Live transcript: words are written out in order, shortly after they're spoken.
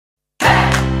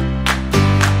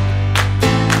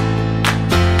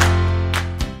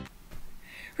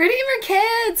Redeemer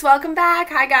Kids, welcome back.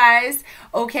 Hi guys.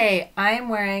 Okay, I am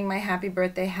wearing my happy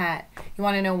birthday hat. You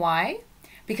want to know why?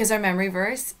 Because our memory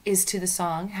verse is to the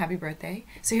song Happy Birthday.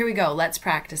 So here we go. Let's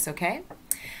practice, okay?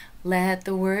 Let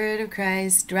the word of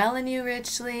Christ dwell in you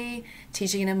richly,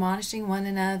 teaching and admonishing one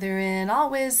another in all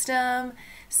wisdom,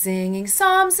 singing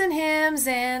psalms and hymns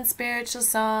and spiritual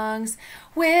songs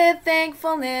with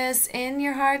thankfulness in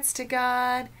your hearts to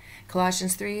God.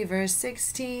 Colossians 3 verse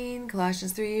 16,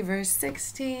 Colossians 3 verse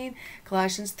 16,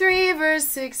 Colossians 3 verse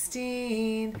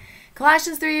 16,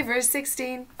 Colossians 3 verse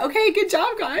 16. Okay, good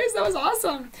job guys. That was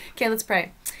awesome. Okay, let's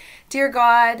pray. Dear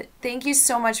God, thank you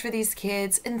so much for these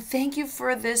kids and thank you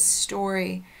for this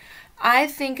story. I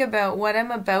think about what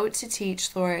I'm about to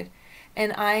teach, Lord,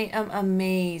 and I am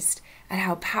amazed at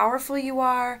how powerful you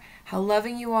are, how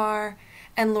loving you are,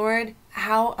 and Lord,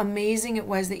 how amazing it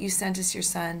was that you sent us your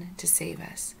son to save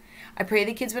us. I pray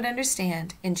the kids would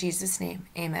understand. In Jesus' name,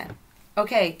 amen.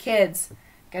 Okay, kids,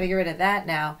 got to get rid of that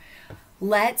now.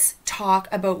 Let's talk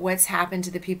about what's happened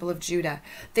to the people of Judah.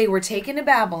 They were taken to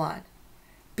Babylon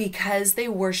because they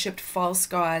worshipped false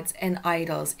gods and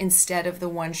idols instead of the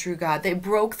one true God. They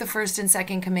broke the first and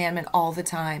second commandment all the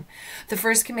time. The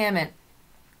first commandment,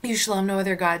 you shall have no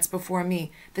other gods before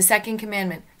me. The second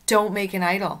commandment, don't make an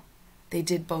idol. They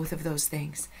did both of those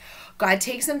things. God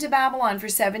takes them to Babylon for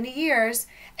 70 years,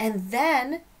 and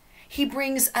then he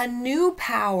brings a new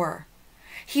power.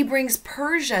 He brings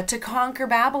Persia to conquer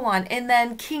Babylon, and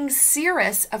then King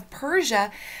Cyrus of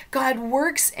Persia, God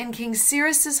works in King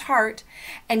Cyrus's heart,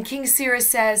 and King Cyrus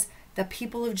says, the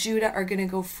people of Judah are going to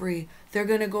go free. They're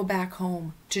going to go back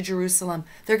home to Jerusalem.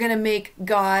 They're going to make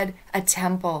God a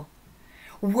temple.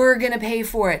 We're going to pay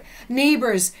for it.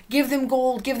 Neighbors, give them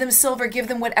gold, give them silver, give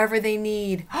them whatever they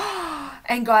need.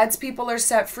 And God's people are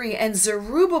set free. And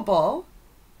Zerubbabel,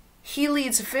 he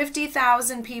leads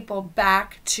 50,000 people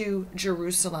back to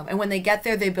Jerusalem. And when they get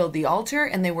there, they build the altar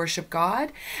and they worship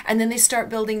God. And then they start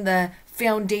building the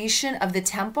foundation of the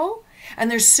temple.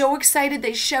 And they're so excited.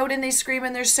 They shout and they scream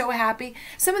and they're so happy.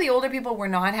 Some of the older people were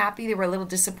not happy. They were a little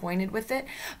disappointed with it.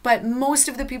 But most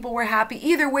of the people were happy.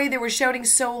 Either way, they were shouting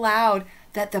so loud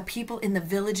that the people in the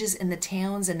villages and the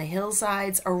towns and the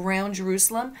hillsides around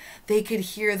Jerusalem, they could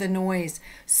hear the noise.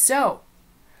 So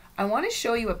I want to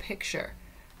show you a picture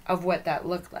of what that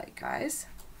looked like, guys.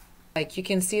 Like you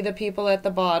can see the people at the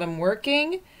bottom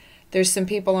working. There's some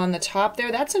people on the top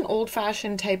there. That's an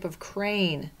old-fashioned type of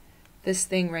crane. This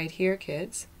thing right here,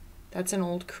 kids. That's an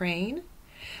old crane.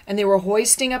 And they were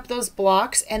hoisting up those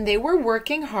blocks and they were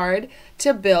working hard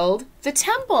to build the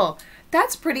temple.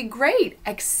 That's pretty great,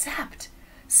 except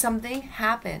something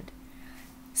happened.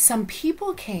 Some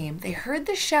people came, they heard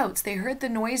the shouts, they heard the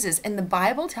noises, and the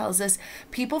Bible tells us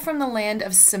people from the land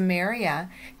of Samaria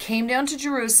came down to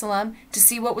Jerusalem to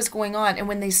see what was going on. And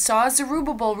when they saw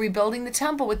Zerubbabel rebuilding the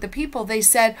temple with the people, they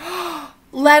said, oh,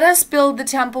 let us build the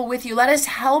temple with you. Let us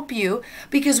help you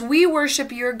because we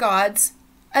worship your gods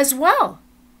as well.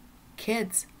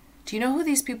 Kids, do you know who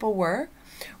these people were?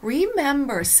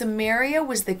 Remember, Samaria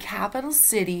was the capital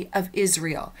city of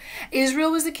Israel.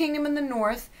 Israel was the kingdom in the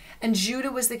north, and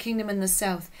Judah was the kingdom in the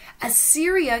south.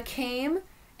 Assyria came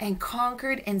and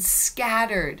conquered and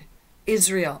scattered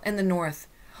Israel in the north,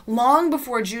 long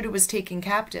before Judah was taken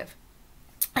captive.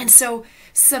 And so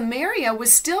Samaria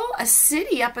was still a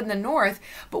city up in the north,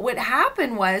 but what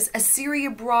happened was Assyria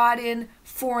brought in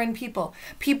foreign people,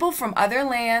 people from other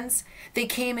lands. They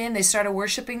came in, they started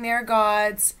worshiping their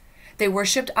gods. They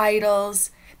worshipped idols.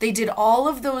 They did all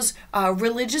of those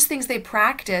religious things they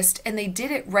practiced, and they did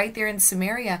it right there in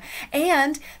Samaria.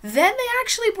 And then they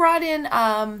actually brought in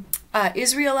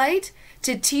Israelite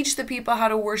to teach the people how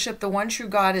to worship the one true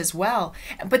God as well.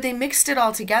 But they mixed it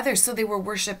all together. So they were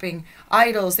worshiping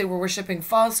idols. They were worshiping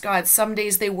false gods. Some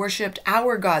days they worshiped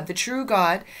our God, the true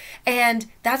God. And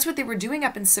that's what they were doing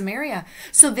up in Samaria.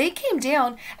 So they came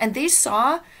down and they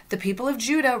saw the people of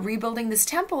Judah rebuilding this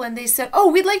temple. And they said, oh,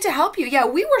 we'd like to help you. Yeah,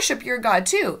 we worship your God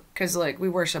too. Because like we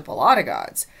worship a lot of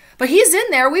gods. But he's in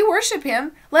there. We worship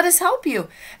him. Let us help you.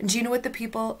 And do you know what the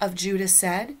people of Judah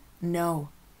said? No.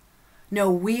 No,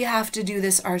 we have to do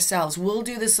this ourselves. We'll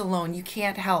do this alone. You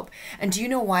can't help. And do you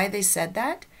know why they said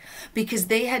that? Because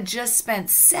they had just spent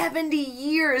 70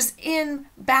 years in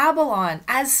Babylon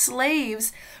as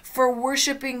slaves for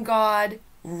worshiping God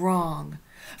wrong,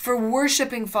 for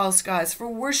worshiping false gods, for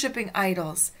worshiping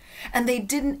idols. And they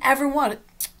didn't ever want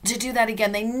to do that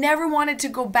again. They never wanted to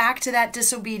go back to that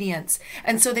disobedience.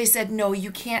 And so they said, no,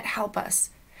 you can't help us.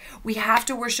 We have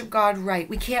to worship God right.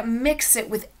 We can't mix it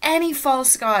with any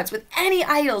false gods, with any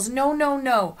idols. No, no,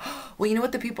 no. Well, you know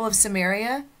what the people of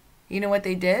Samaria, you know what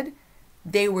they did?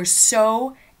 They were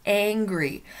so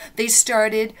angry. They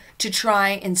started to try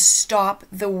and stop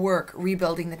the work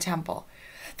rebuilding the temple.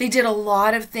 They did a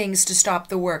lot of things to stop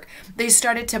the work. They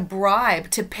started to bribe,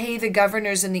 to pay the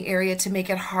governors in the area to make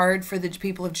it hard for the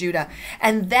people of Judah.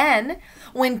 And then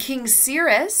when King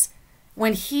Cyrus,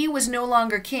 when he was no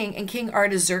longer king and King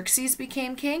Artaxerxes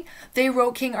became king, they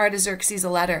wrote King Artaxerxes a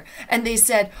letter. And they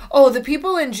said, oh, the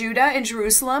people in Judah and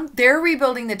Jerusalem, they're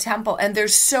rebuilding the temple and they're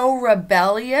so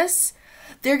rebellious.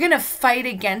 They're going to fight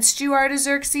against you,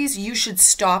 Artaxerxes. You should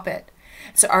stop it.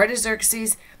 So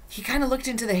Artaxerxes, he kind of looked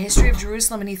into the history of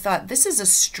Jerusalem and he thought, this is a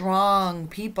strong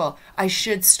people. I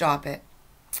should stop it.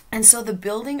 And so the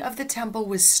building of the temple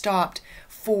was stopped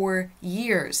for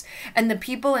years. And the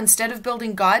people, instead of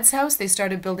building God's house, they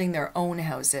started building their own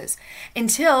houses.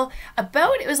 Until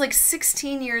about, it was like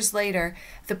 16 years later,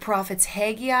 the prophets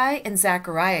Haggai and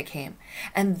Zechariah came.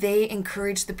 And they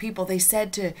encouraged the people. They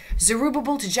said to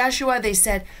Zerubbabel, to Joshua, they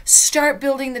said, start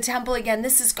building the temple again.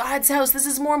 This is God's house. This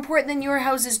is more important than your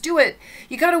houses. Do it.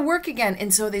 You got to work again.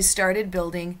 And so they started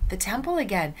building the temple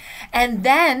again. And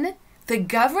then the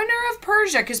governor of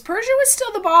Persia, because Persia was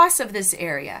still the boss of this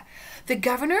area, the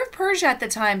governor of Persia at the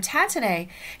time, Tattenai,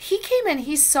 he came in,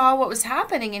 he saw what was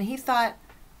happening, and he thought,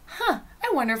 I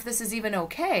wonder if this is even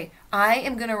okay. I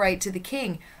am going to write to the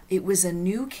king. It was a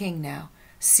new king now.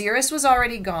 Cyrus was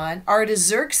already gone.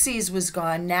 Artaxerxes was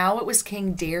gone. Now it was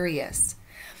King Darius.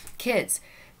 Kids,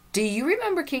 do you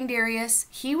remember King Darius?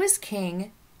 He was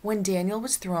king when Daniel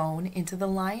was thrown into the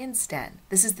lion's den.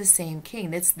 This is the same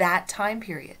king. It's that time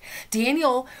period.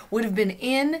 Daniel would have been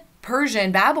in Persia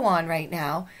and Babylon right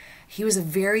now. He was a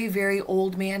very, very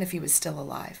old man if he was still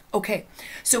alive. Okay,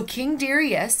 so King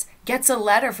Darius gets a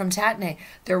letter from Tattenai.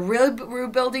 They're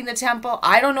rebuilding the temple.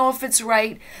 I don't know if it's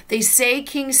right. They say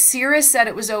King Cyrus said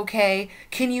it was okay.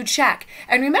 Can you check?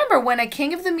 And remember, when a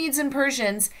king of the Medes and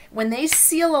Persians, when they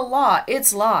seal a law,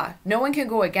 it's law. No one can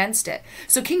go against it.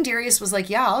 So King Darius was like,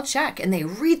 yeah, I'll check. And they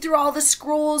read through all the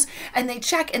scrolls and they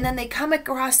check. And then they come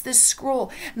across this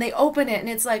scroll and they open it and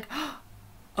it's like,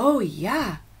 oh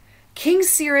yeah. King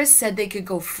Cyrus said they could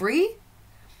go free.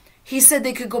 He said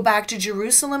they could go back to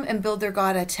Jerusalem and build their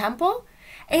God a temple.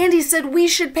 And he said we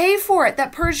should pay for it,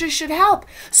 that Persia should help.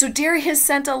 So Darius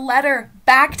sent a letter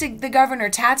back to the governor,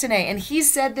 Tattenai, and he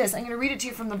said this. I'm going to read it to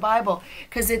you from the Bible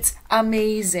because it's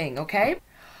amazing, okay?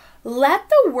 Let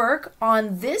the work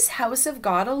on this house of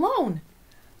God alone.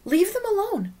 Leave them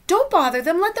alone. Don't bother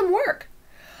them. Let them work.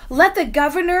 Let the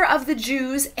governor of the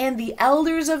Jews and the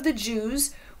elders of the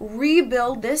Jews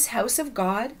rebuild this house of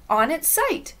God on its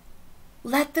site.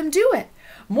 Let them do it.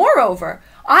 Moreover,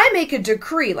 I make a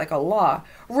decree, like a law,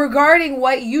 regarding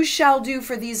what you shall do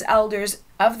for these elders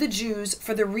of the Jews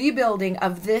for the rebuilding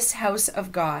of this house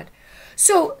of God.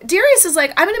 So Darius is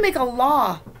like, I'm going to make a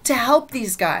law to help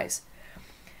these guys.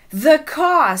 The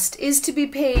cost is to be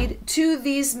paid to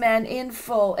these men in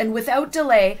full and without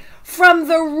delay from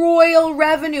the royal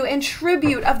revenue and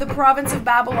tribute of the province of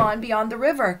Babylon beyond the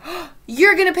river.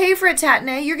 You're going to pay for it,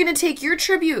 Tattenai. You're going to take your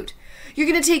tribute. You're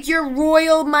going to take your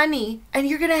royal money and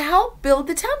you're going to help build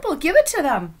the temple. Give it to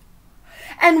them.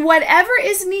 And whatever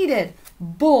is needed,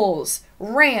 bulls,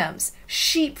 rams,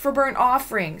 sheep for burnt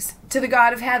offerings to the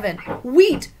God of heaven,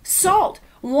 wheat, salt,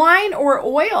 wine, or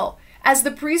oil, as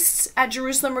the priests at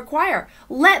Jerusalem require.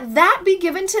 Let that be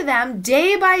given to them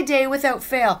day by day without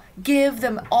fail. Give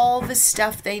them all the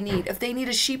stuff they need. If they need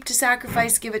a sheep to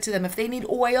sacrifice, give it to them. If they need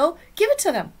oil, give it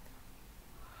to them.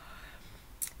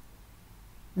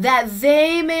 That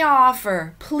they may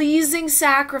offer pleasing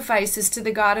sacrifices to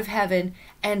the God of heaven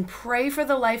and pray for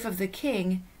the life of the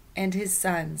king and his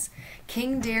sons.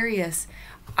 King Darius,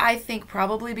 I think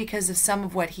probably because of some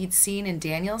of what he'd seen in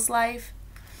Daniel's life,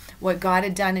 what God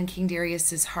had done in King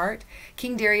Darius's heart,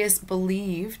 King Darius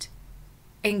believed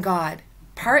in God,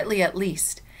 partly at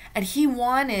least. And he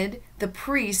wanted the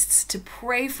priests to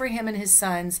pray for him and his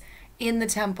sons in the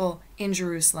temple in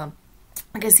Jerusalem,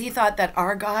 because he thought that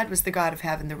our God was the God of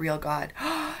heaven, the real God.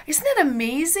 Isn't that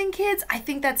amazing, kids? I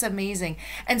think that's amazing.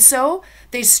 And so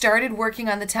they started working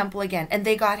on the temple again, and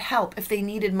they got help. If they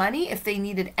needed money, if they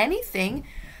needed anything,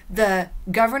 the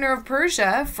governor of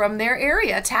Persia from their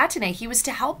area, Tattenai, he was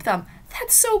to help them.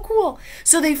 That's so cool.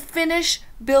 So they finish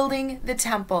building the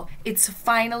temple. It's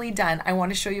finally done. I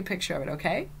want to show you a picture of it,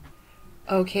 okay?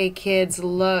 Okay, kids,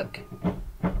 look.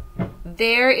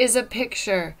 There is a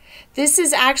picture. This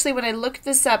is actually, when I looked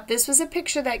this up, this was a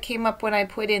picture that came up when I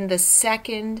put in the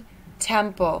second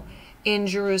temple in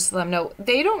Jerusalem. No,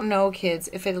 they don't know, kids,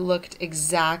 if it looked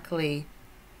exactly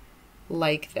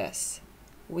like this.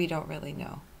 We don't really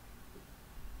know.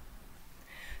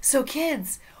 So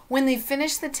kids, When they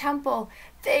finished the temple,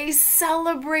 they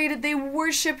celebrated, they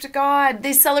worshiped God.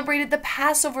 They celebrated the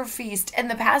Passover feast. And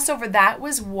the Passover, that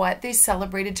was what they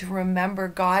celebrated to remember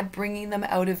God bringing them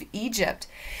out of Egypt,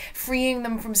 freeing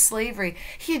them from slavery.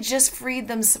 He had just freed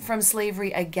them from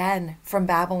slavery again from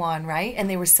Babylon, right? And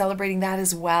they were celebrating that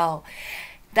as well.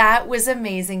 That was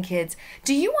amazing, kids.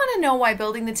 Do you want to know why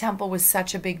building the temple was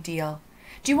such a big deal?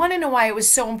 Do you want to know why it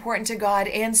was so important to God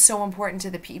and so important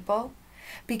to the people?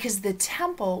 Because the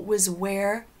temple was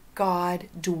where God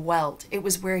dwelt. It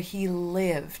was where he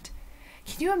lived.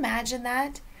 Can you imagine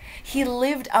that? He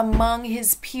lived among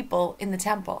his people in the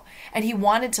temple, and he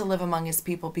wanted to live among his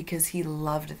people because he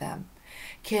loved them.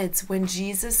 Kids, when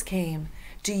Jesus came,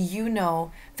 do you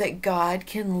know that God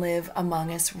can live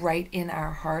among us right in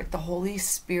our heart? The Holy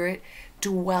Spirit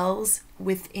dwells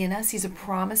within us. He's a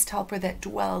promised helper that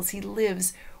dwells. He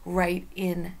lives right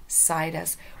inside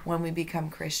us when we become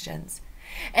Christians.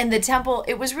 And the temple,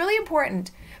 it was really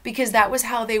important because that was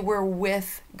how they were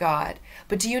with God.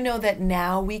 But do you know that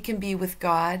now we can be with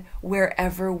God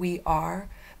wherever we are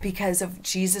because of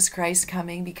Jesus Christ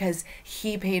coming, because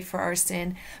he paid for our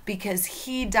sin, because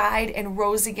he died and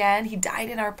rose again. He died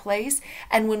in our place.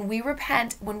 And when we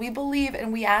repent, when we believe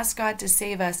and we ask God to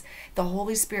save us, the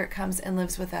Holy Spirit comes and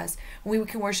lives with us. We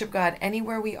can worship God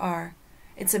anywhere we are.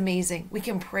 It's amazing. We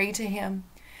can pray to him.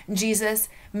 Jesus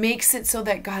makes it so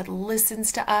that God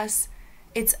listens to us.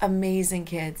 It's amazing,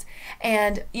 kids.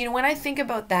 And, you know, when I think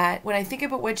about that, when I think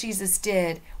about what Jesus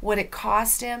did, what it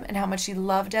cost him and how much he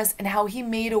loved us and how he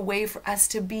made a way for us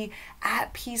to be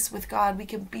at peace with God, we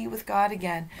can be with God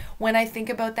again. When I think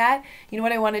about that, you know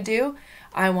what I want to do?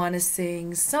 I want to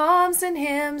sing psalms and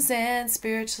hymns and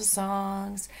spiritual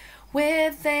songs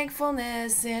with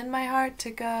thankfulness in my heart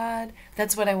to God.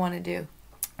 That's what I want to do.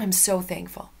 I'm so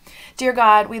thankful. Dear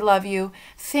God, we love you.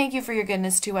 Thank you for your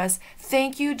goodness to us.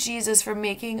 Thank you, Jesus, for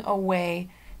making a way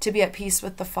to be at peace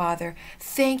with the Father.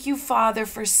 Thank you, Father,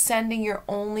 for sending your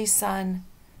only Son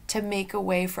to make a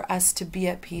way for us to be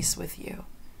at peace with you.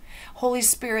 Holy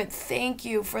Spirit, thank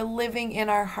you for living in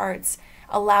our hearts,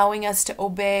 allowing us to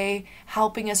obey,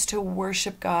 helping us to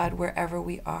worship God wherever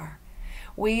we are.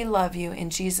 We love you.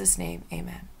 In Jesus' name,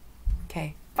 amen.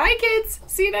 Okay. Bye, kids.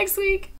 See you next week.